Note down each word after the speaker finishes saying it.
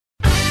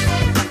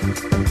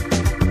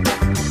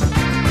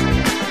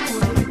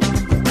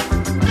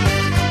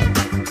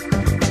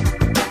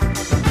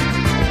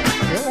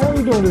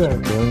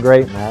doing today? Doing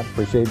great, Matt.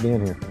 Appreciate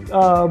being here.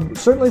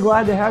 Certainly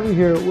glad to have you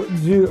here.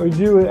 Are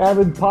you an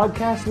avid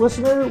podcast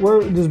listener?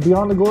 Does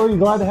Beyond the Glory, you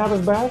glad to have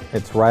us back?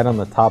 It's right on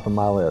the top of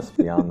my list,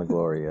 Beyond the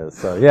Glory is.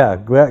 So yeah,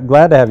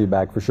 glad to have you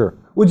back for sure.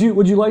 Would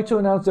you like to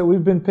announce that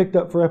we've been picked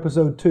up for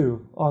episode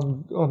 2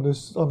 on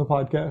the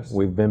podcast?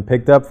 We've been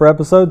picked up for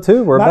episode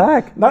 2. We're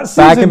back.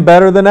 Back and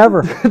better than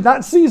ever.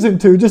 Not season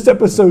 2, just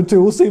episode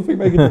 2. We'll see if we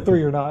make it to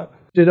 3 or not.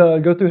 Did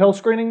go through health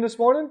screening this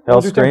morning?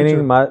 Health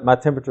screening, my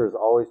temperature is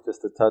always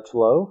just a touch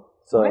low.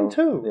 So, mine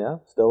too. Yeah,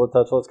 still a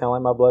touch low. It's kind of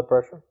like my blood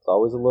pressure. It's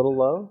always a little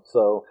low.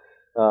 So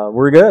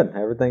we're good.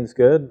 Everything's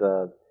good.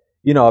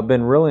 I've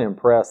been really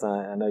impressed, and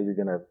I know you're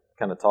going to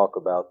kind of talk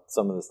about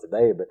some of this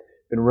today, but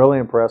been really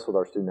impressed with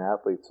our student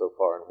athletes so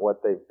far and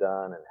what they've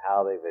done and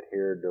how they've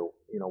adhered to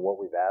what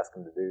we've asked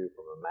them to do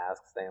from a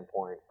mask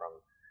standpoint, from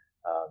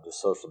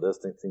just social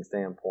distancing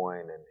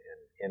standpoint, and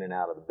in and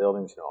out of the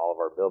buildings. All of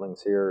our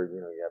buildings here, you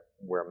have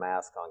to wear a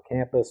mask on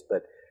campus,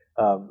 but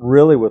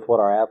really with what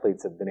our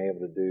athletes have been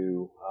able to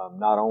do,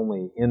 not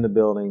only in the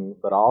building,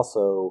 but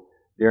also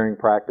during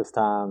practice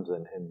times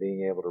and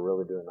being able to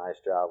really do a nice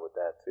job with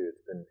that too.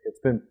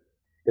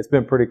 It's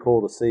been pretty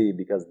cool to see,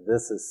 because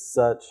this is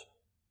such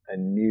a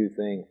new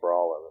thing for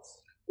all of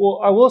us. Well,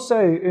 I will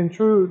say, in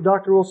true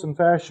Dr. Wilson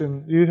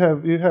fashion, you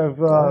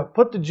have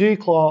put the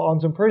G-Claw on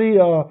some pretty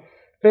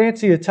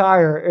fancy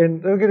attire,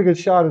 and they'll get a good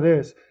shot of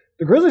this.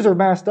 The Grizzlies are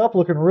masked up,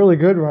 looking really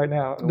good right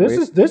now.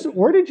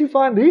 Where did you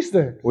find these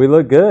things? We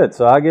look good.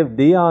 So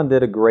Dion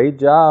did a great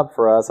job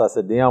for us. I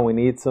said, Dion, we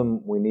need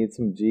some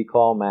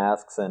G-Claw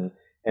masks, and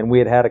we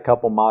had a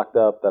couple mocked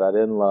up that I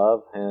didn't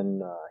love,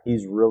 and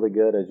he's really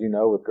good, as you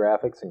know, with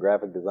graphics and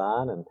graphic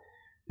design, and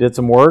did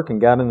some work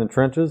and got in the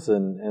trenches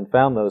and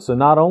found those. So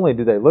not only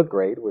do they look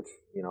great, which,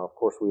 of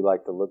course we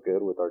like to look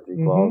good with our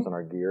G-Claws and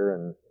our gear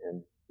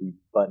and be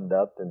buttoned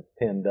up and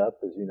pinned up,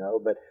 as you know,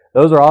 but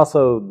those are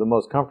also the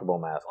most comfortable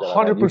masks.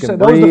 100%.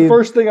 That was the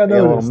first thing I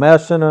noticed. A little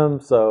mesh in them,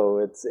 so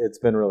it's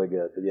been really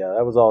good. But yeah,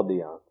 that was all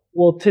Dion.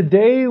 Well,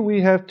 today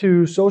we have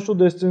to social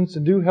distance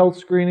and do health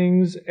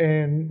screenings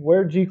and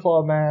wear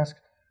G-Claw masks.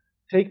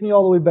 Take me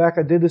all the way back.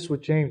 I did this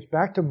with James,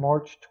 back to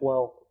March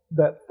 12th.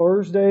 That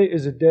Thursday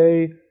is a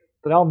day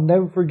that I'll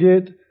never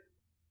forget.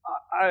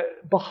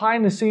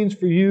 Behind the scenes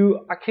for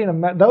you, I can't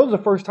imagine. That was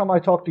the first time I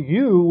talked to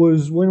you,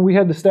 was when we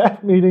had the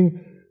staff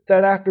meeting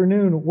that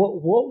afternoon.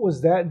 What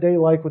was that day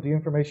like with the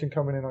information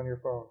coming in on your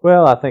phone?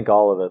 Well, I think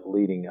all of it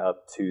leading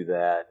up to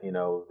that,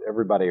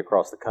 everybody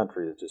across the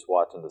country is just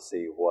watching to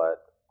see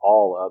what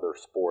all other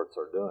sports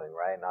are doing,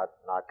 right? Not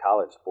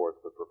college sports,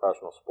 but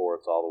professional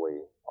sports all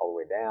the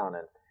way down.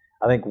 And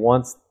I think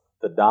once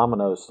the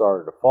dominoes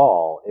started to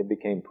fall, it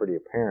became pretty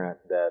apparent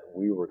that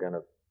we were going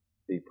to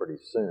be pretty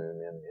soon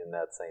in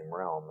that same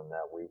realm, and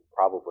that we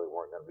probably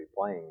weren't going to be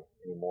playing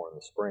anymore in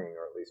the spring,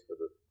 or at least for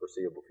the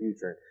foreseeable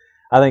future.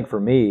 I think for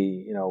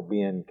me,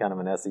 being kind of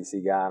an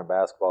SEC guy and a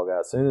basketball guy,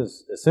 as soon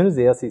as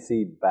the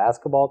SEC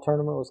basketball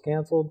tournament was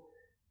canceled,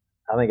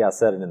 I think I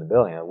said it in the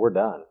building, we're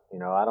done.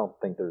 I don't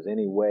think there's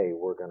any way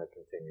we're going to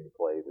continue to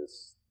play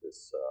this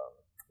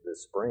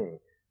spring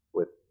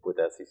with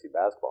SEC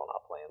basketball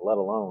not playing, let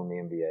alone the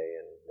NBA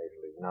and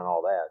Major League and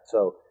all that.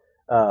 So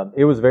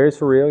it was very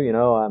surreal.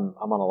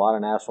 I'm on a lot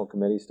of national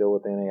committees still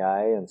with the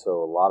NAIA, and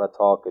so a lot of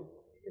talk had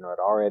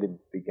already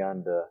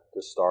begun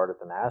to start at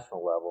the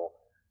national level.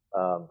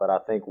 But I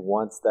think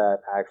once that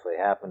actually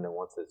happened and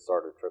once it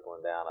started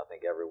trickling down, I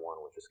think everyone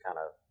was just kind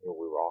of,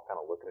 we were all kind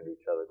of looking at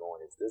each other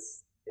going,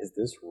 is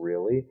this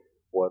really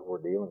what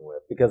we're dealing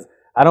with? Because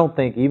I don't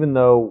think, even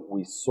though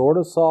we sort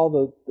of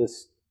saw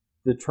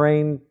the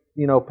train,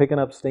 picking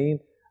up steam,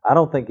 I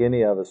don't think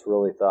any of us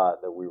really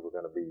thought that we were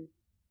going to be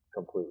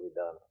completely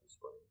done for the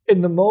spring.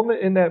 In the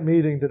moment in that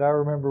meeting that I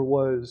remember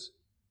was,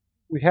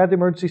 we had the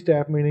emergency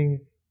staff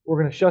meeting. We're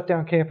going to shut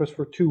down campus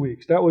for 2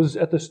 weeks. That was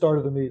at the start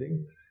of the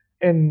meeting.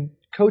 And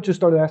coaches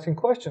started asking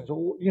questions.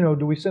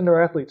 Do we send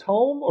our athletes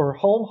home or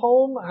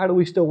home? How do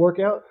we still work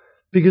out?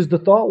 Because the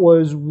thought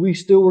was we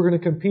still were going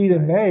to compete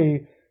in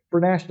May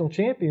for national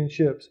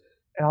championships.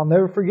 And I'll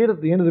never forget,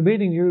 at the end of the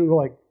meeting, you were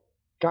like,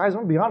 guys, I'm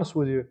going to be honest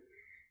with you.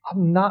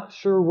 I'm not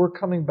sure we're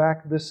coming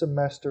back this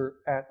semester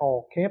at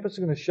all. Campus is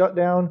going to shut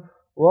down.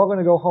 We're all going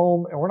to go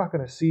home, and we're not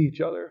going to see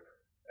each other.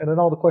 And then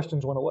all the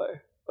questions went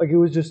away. Like, it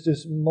was just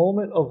this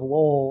moment of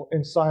lull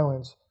and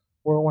silence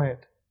where it went,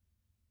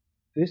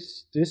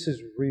 This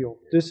is real.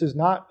 This is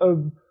not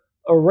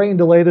a rain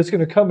delay that's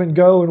going to come and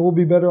go and we'll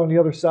be better on the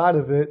other side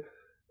of it.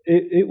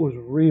 It was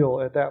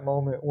real at that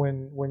moment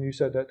when you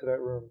said that to that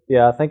room.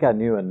 Yeah, I think I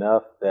knew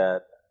enough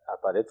that I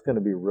thought it's going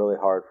to be really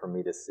hard for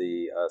me to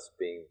see us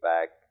being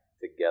back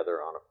together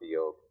on a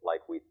field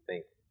like we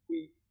think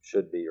we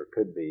should be or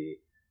could be,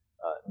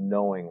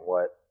 knowing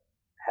what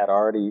had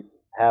already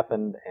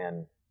happened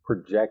and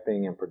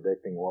projecting and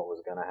predicting what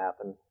was going to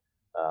happen.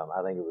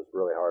 I think it was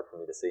really hard for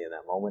me to see in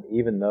that moment,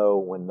 even though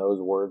when those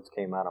words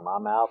came out of my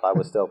mouth, I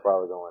was still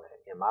probably going,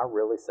 am I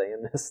really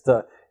saying this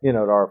to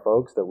our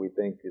folks that we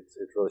think it's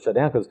really shut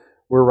down? Because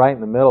we're right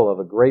in the middle of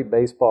a great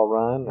baseball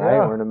run, right?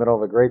 Yeah. We're in the middle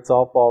of a great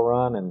softball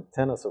run, and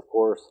tennis, of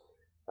course,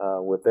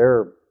 with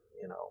their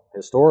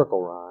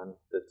historical run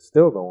that's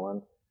still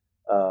going.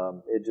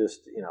 It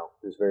just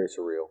is very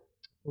surreal.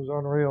 It was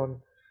unreal, and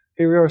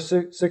here we are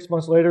 6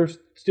 months later,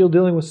 still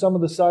dealing with some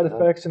of the side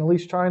effects, and at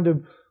least trying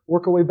to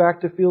work our way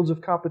back to fields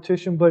of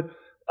competition. But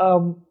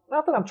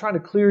not that I'm trying to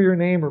clear your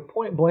name or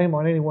point blame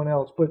on anyone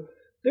else, but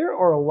there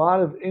are a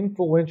lot of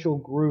influential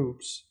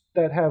groups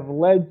that have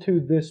led to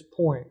this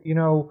point.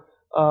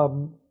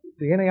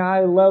 The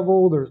NAI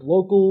level, there's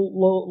local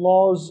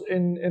laws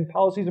and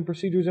policies and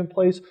procedures in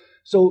place.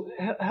 So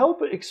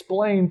help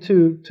explain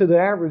to the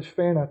average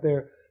fan out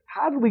there,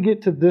 how did we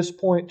get to this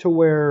point to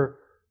where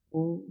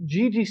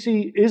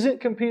GGC isn't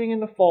competing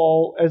in the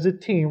fall as a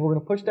team? We're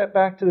going to push that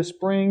back to the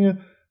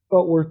spring,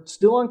 but we're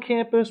still on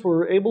campus.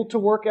 We're able to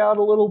work out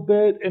a little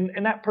bit.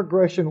 And that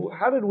progression,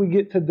 how did we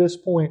get to this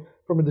point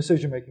from a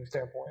decision-making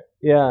standpoint?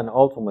 Yeah, and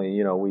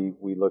ultimately,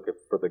 we look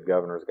for the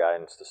governor's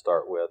guidance to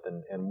start with.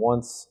 And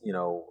once,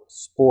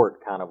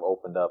 sport kind of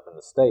opened up in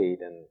the state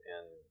and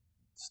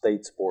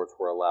state sports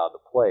were allowed to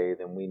play,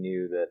 then we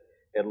knew that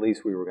at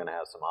least we were going to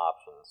have some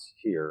options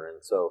here.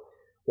 And so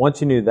once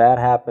you knew that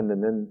happened,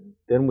 and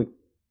then we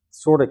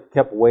sort of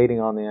kept waiting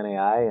on the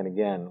NAI, and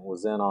again,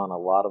 was in on a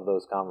lot of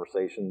those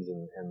conversations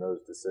and those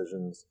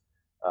decisions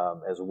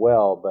as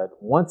well. But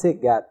once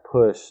it got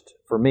pushed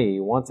to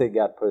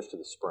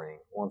the spring,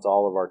 once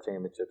all of our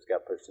championships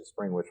got pushed to the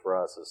spring, which for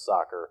us is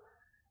soccer,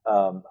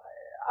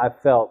 I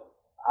felt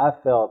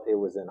it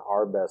was in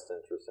our best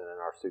interest and in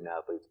our student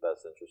athletes'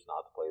 best interest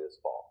not to play this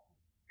fall,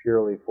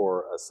 purely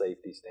for a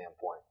safety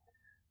standpoint.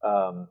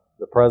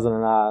 The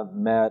president and I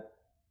met,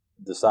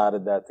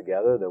 decided that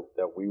together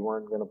that we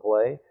weren't going to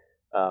play.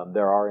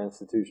 There are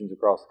institutions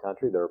across the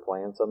country that are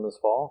playing some this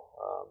fall,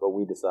 but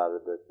we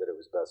decided that it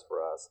was best for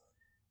us.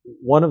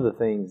 One of the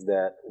things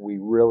that we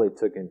really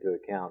took into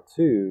account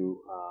too,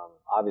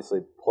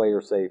 obviously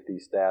player safety,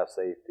 staff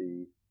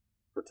safety,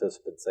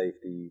 participant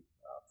safety,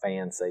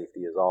 fan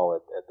safety is all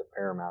at the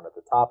paramount at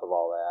the top of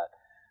all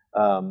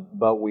that.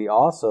 But we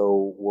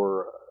also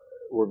were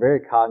very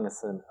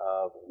cognizant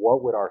of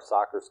what would our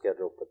soccer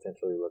schedule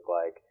potentially look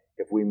like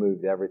if we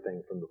moved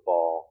everything from the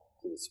fall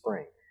to the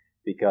spring.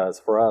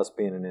 Because for us,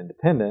 being an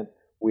independent,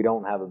 we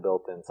don't have a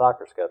built-in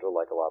soccer schedule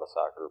like a lot of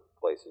soccer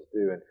places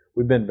do. And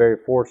we've been very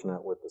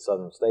fortunate with the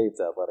Southern States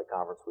Athletic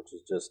Conference, which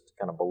is just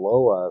kind of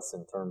below us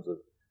in terms of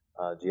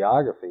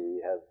geography,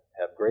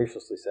 have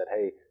graciously said,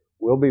 hey,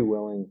 we'll be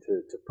willing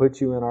to put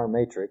you in our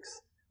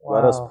matrix. Wow.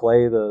 Let us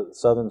play the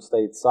Southern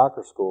States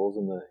soccer schools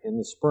in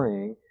the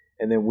spring,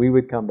 and then we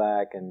would come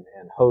back and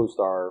host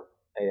our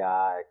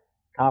AI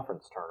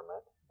conference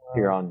tournament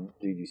here on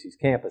GGC's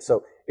campus.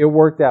 So it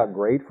worked out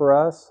great for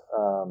us.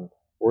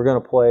 We're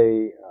going to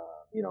play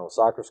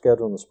soccer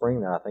schedule in the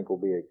spring that I think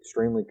will be an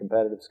extremely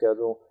competitive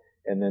schedule,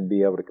 and then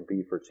be able to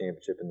compete for a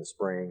championship in the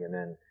spring. And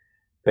then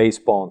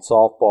baseball and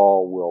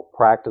softball will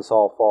practice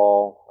all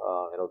fall.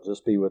 It'll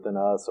just be within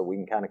us, so we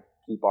can kind of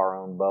keep our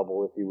own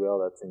bubble, if you will.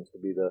 That seems to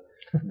be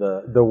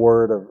the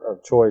word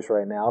of choice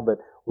right now. But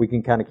we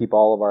can kind of keep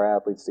all of our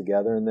athletes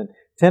together. And then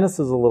tennis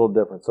is a little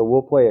different. So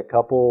we'll play a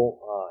couple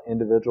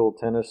individual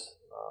tennis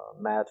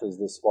matches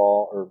this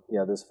fall.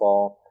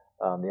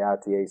 The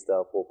ITA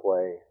stuff we'll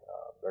play.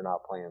 They're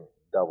not playing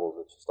doubles,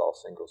 it's just all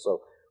singles.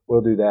 So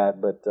we'll do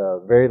that, but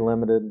very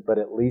limited. But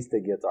at least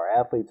it gets our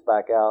athletes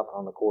back out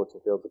on the courts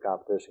and fields of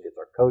competition, gets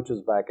our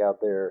coaches back out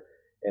there,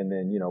 and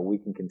then we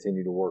can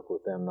continue to work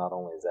with them not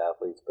only as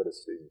athletes but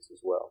as students as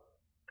well.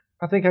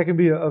 I think I can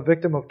be a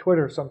victim of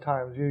Twitter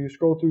sometimes. You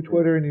scroll through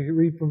Twitter and you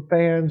read from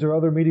fans or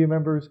other media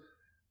members.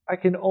 I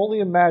can only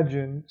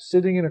imagine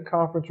sitting in a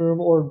conference room,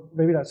 or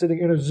maybe not sitting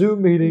in a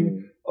Zoom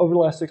meeting over the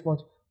last 6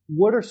 months.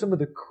 What are some of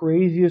the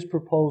craziest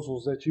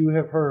proposals that you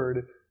have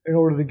heard in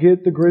order to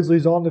get the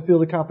Grizzlies on the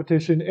field of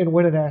competition and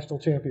win a national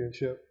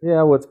championship?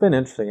 Yeah, well, it's been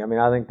interesting. I mean,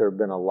 I think there have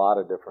been a lot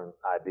of different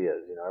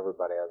ideas.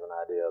 Everybody has an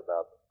idea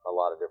about a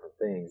lot of different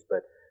things.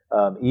 But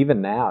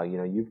even now,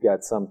 you've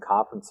got some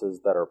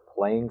conferences that are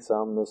playing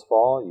some this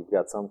fall. You've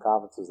got some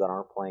conferences that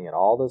aren't playing at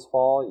all this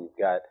fall. You've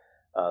got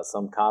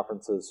some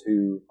conferences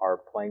who are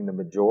playing the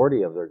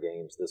majority of their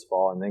games this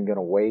fall and then going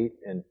to wait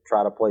and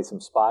try to play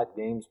some spot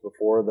games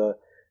before the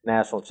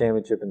national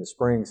championship in the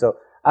spring. So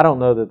I don't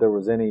know that there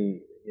was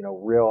any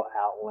real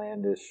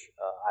outlandish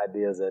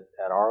ideas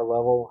at our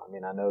level. I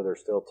mean, I know they're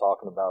still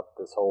talking about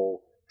this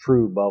whole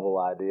true bubble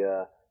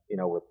idea,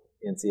 with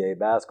NCAA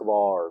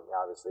basketball, or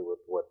obviously with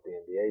what the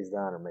NBA's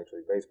done or Major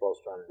League Baseball's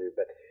trying to do.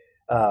 But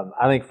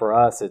I think for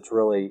us, it's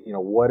really,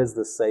 what is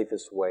the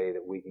safest way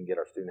that we can get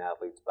our student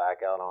athletes back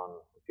out on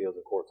the fields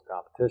and courts of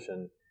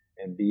competition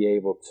and be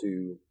able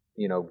to,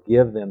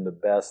 give them the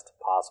best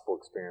possible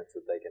experience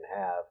that they can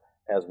have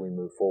as we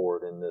move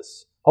forward in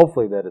this.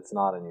 Hopefully that it's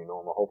not a new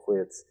normal. Hopefully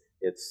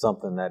it's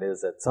something that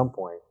is at some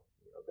point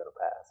going to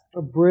pass.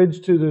 A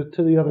bridge to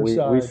the other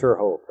side. We sure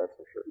hope, that's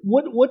for sure.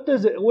 What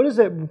is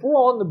that? If we're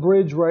on the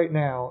bridge right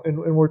now and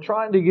we're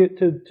trying to get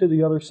to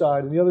the other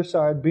side, and the other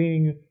side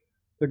being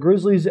the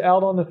Grizzlies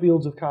out on the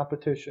fields of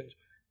competition.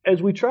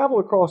 As we travel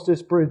across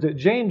this bridge that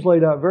James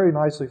laid out very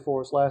nicely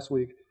for us last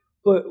week,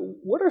 but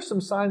what are some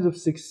signs of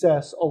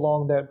success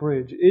along that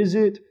bridge? Is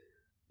it,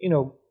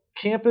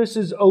 campus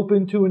is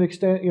open to an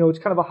extent. It's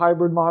kind of a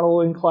hybrid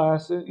model in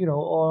class, or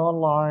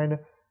online.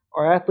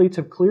 Our athletes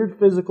have cleared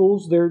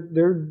physicals.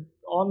 They're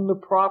on the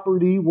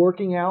property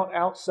working out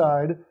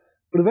outside.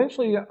 But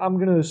eventually, I'm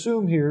going to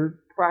assume here,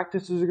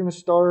 practices are going to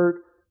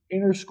start,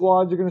 inter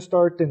squads are going to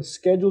start, then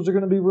schedules are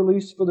going to be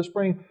released for the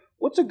spring.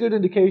 What's a good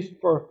indication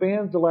for our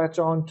fans to latch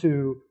on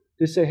to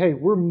say, hey,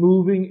 we're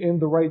moving in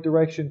the right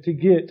direction to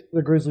get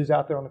the Grizzlies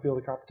out there on the field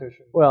of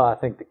competition? Well, I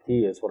think the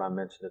key is what I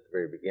mentioned at the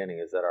very beginning,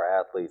 is that our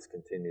athletes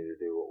continue to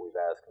do what we've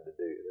asked them to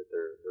do, that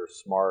they're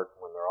smart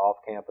when they're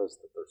off campus,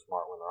 that they're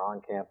smart when they're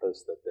on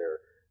campus, that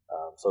they're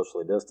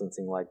socially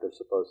distancing like they're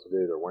supposed to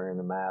do, they're wearing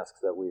the masks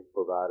that we've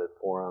provided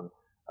for them,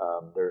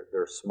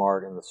 they're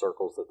smart in the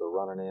circles that they're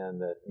running in,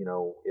 that,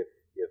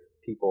 if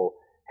people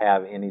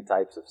have any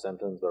types of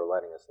symptoms, they're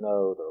letting us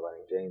know. They're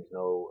letting James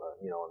know,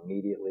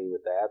 immediately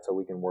with that, so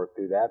we can work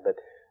through that. But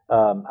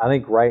I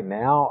think right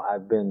now,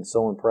 I've been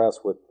so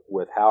impressed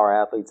with how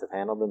our athletes have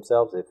handled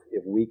themselves.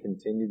 If we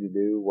continue to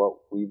do what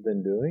we've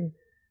been doing,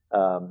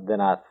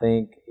 then I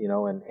think,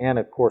 and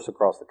of course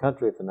across the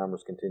country, if the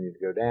numbers continue to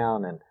go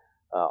down and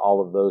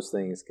all of those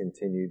things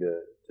continue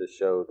to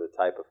show the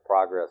type of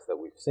progress that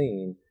we've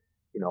seen,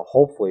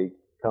 hopefully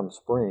come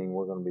spring,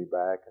 we're going to be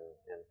back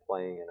and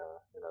playing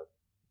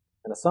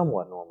in a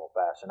somewhat normal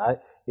fashion.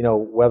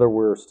 Whether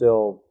we're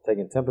still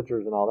taking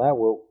temperatures and all that,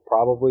 we'll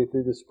probably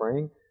through the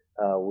spring.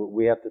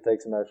 We have to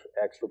take some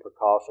extra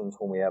precautions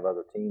when we have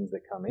other teams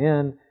that come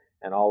in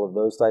and all of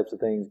those types of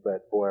things.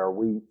 But boy, are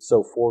we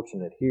so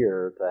fortunate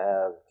here to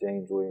have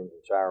James Williams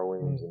and Shire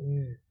Williams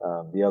and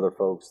the other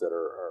folks that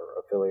are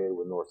affiliated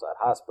with Northside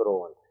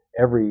Hospital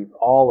and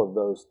all of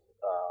those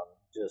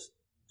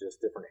just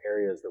different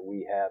areas that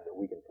we have that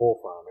we can pull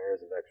from,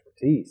 areas of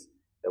expertise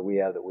that we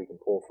have that we can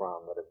pull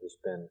from, that have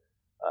just been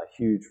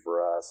huge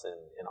for us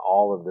in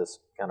all of this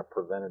kind of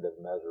preventative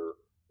measure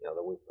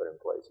that we've put in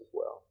place as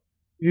well.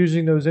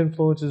 Using those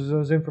influences,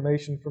 those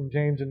information from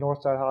James and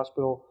Northside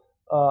Hospital,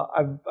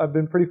 I've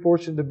been pretty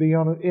fortunate to be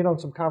in on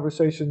some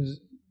conversations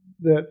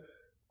that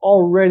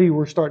already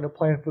we're starting to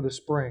plan for the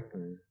spring.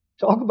 Mm-hmm.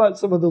 Talk about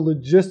some of the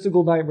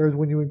logistical nightmares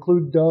when you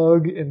include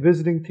Doug and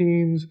visiting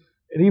teams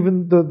and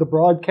even the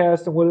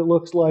broadcast and what it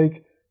looks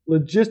like.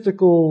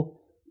 Logistical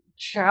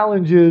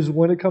challenges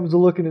when it comes to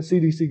looking at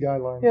CDC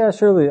guidelines. Yeah,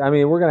 surely. I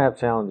mean, we're going to have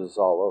challenges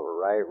all over,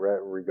 right?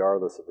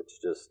 Regardless if it's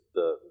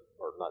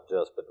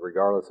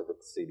regardless if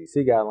it's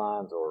CDC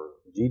guidelines or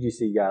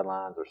GGC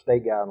guidelines or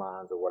state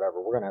guidelines or whatever,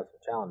 we're going to have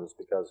some challenges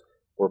because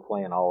we're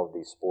playing all of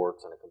these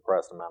sports in a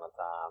compressed amount of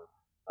time,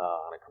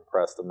 on a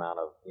compressed amount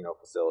of,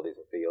 facilities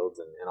and fields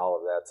and all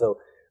of that. So,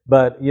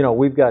 but,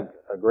 we've got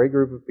a great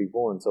group of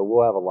people, and so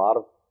we'll have a lot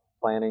of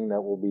planning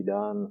that will be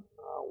done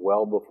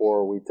well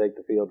before we take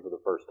the field for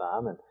the first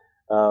time. And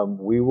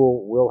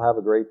we'll have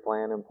a great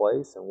plan in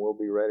place, and we'll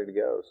be ready to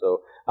go.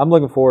 So I'm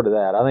looking forward to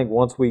that. I think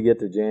once we get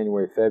to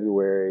January,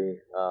 February,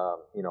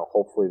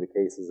 hopefully the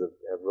cases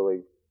have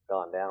really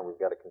gone down. We've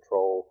got a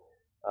control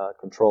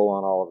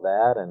on all of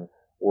that, and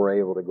we're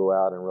able to go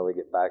out and really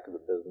get back to the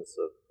business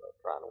of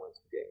trying to win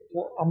some games.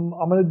 Well,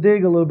 I'm going to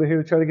dig a little bit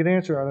here to try to get an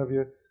answer out of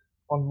you.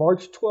 On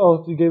March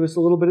 12th, you gave us a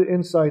little bit of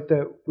insight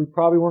that we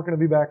probably weren't going to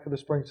be back for the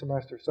spring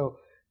semester. So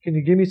can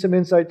you give me some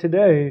insight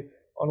today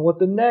on what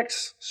the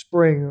next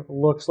spring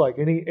looks like?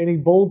 Any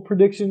bold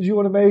predictions you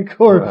want to make,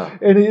 or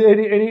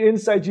any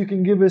insights you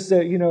can give us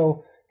that,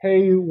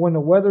 hey, when the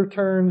weather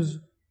turns,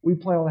 we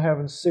plan on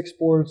having 6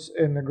 sports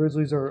and the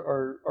Grizzlies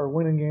are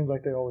winning games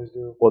like they always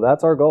do? Well,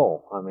 that's our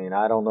goal. I mean,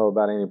 I don't know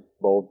about any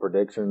bold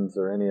predictions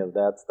or any of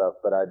that stuff,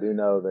 but I do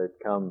know that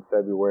come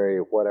February,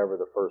 whatever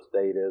the first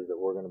date is that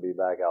we're going to be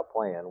back out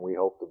playing, we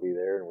hope to be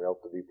there, and we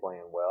hope to be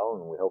playing well,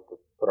 and we hope to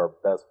put our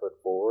best foot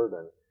forward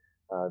and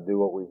do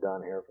what we've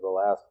done here for the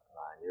last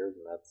 9 years,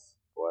 and that's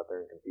go out there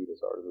and compete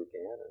as hard as we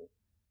can and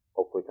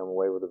hopefully come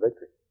away with a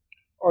victory.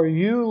 Are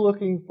you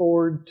looking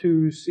forward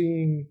to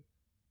seeing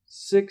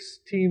 6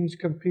 teams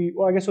compete?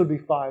 Well, I guess it would be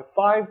 5.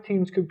 5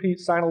 teams compete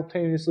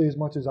simultaneously as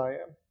much as I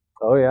am.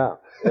 Oh, yeah.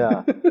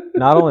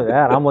 Not only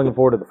that, I'm looking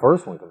forward to the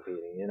first one competing,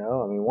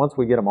 I mean, once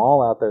we get them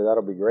all out there,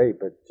 that'll be great,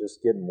 but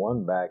just getting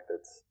one back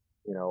that's,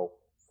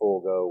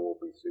 full go will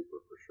be super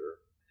for sure.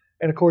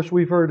 And, of course,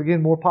 we've heard,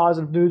 again, more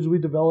positive news. We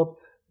developed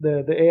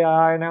the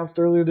AII announced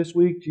earlier this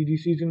week.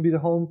 GGC is going to be the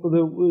home for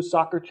the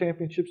soccer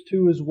championships,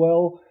 too, as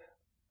well.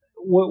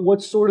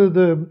 What's sort of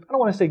the, I don't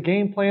want to say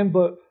game plan,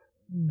 but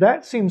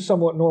that seems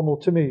somewhat normal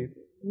to me.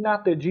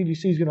 Not that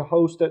GGC is going to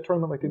host that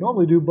tournament like they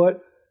normally do,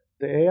 but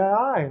the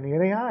AII and the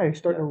NAI are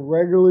starting to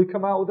regularly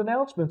come out with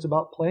announcements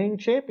about playing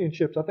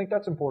championships. I think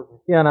that's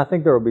important. Yeah, and I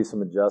think there will be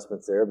some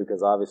adjustments there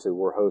because obviously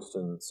we're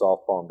hosting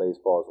softball and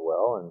baseball as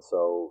well. And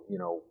so,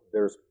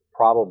 there's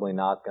probably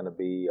not going to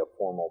be a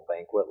formal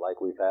banquet like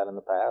we've had in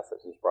the past.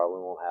 That just probably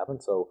won't happen.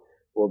 So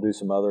we'll do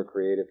some other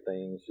creative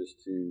things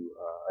just to,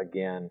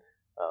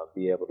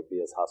 be able to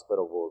be as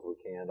hospitable as we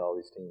can to all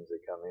these teams that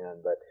come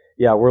in. But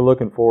yeah, we're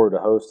looking forward to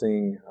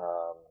hosting.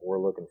 We're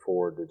looking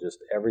forward to just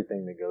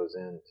everything that goes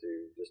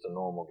into just a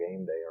normal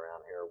game day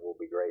around here will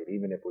be great.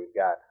 Even if we've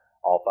got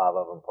all 5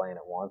 of them playing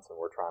at once and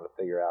we're trying to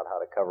figure out how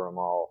to cover them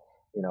all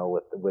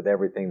with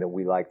everything that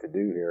we like to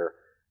do here,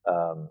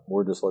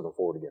 we're just looking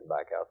forward to getting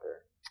back out there.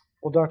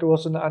 Well, Dr.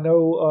 Wilson, I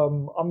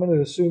know I'm going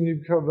to assume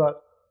you've covered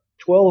about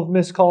 12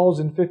 missed calls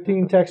and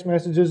 15 text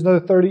messages, another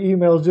 30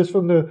 emails just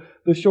from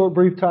the short,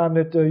 brief time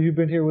that you've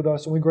been here with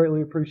us, and we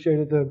greatly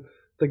appreciated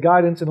the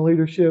guidance and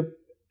leadership.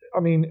 I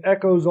mean,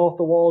 echoes off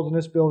the walls in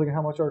this building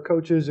how much our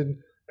coaches and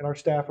our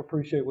staff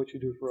appreciate what you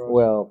do for us.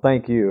 Well,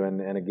 thank you,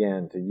 and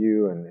again, to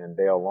you and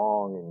Dale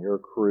Long and your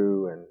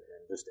crew and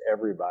just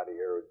everybody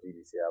here with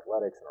GDC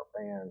Athletics and our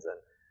fans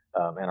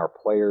and our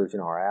players,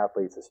 our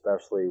athletes,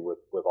 especially with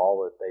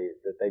all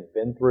that they've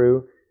been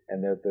through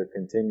and that they're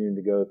continuing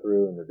to go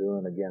through, and they're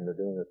doing the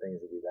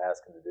things that we've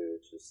asked them to do.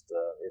 It's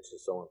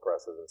just so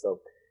impressive. And so,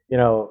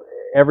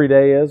 every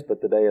day is,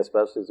 but today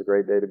especially is a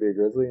great day to be a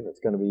Grizzly, and it's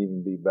going to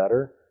even be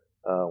better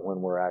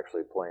when we're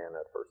actually playing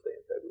that first day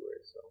in February.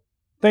 So.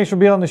 Thanks for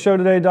being on the show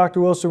today, Dr.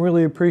 Wilson.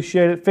 Really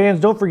appreciate it. Fans,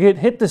 don't forget,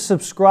 hit the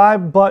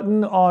subscribe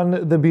button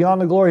on the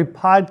Beyond the Glory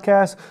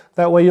podcast.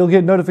 That way you'll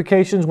get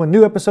notifications when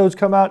new episodes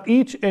come out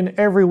each and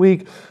every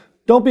week.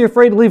 Don't be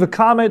afraid to leave a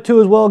comment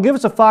too as well. Give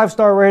us a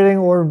 5-star rating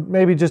or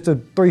maybe just a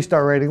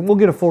 3-star rating. We'll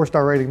get a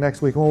 4-star rating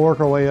next week and we'll work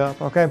our way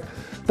up, okay?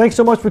 Thanks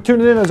so much for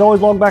tuning in. As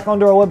always, log back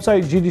onto our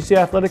website,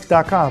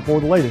 gdcathletics.com,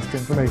 for the latest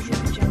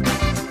information.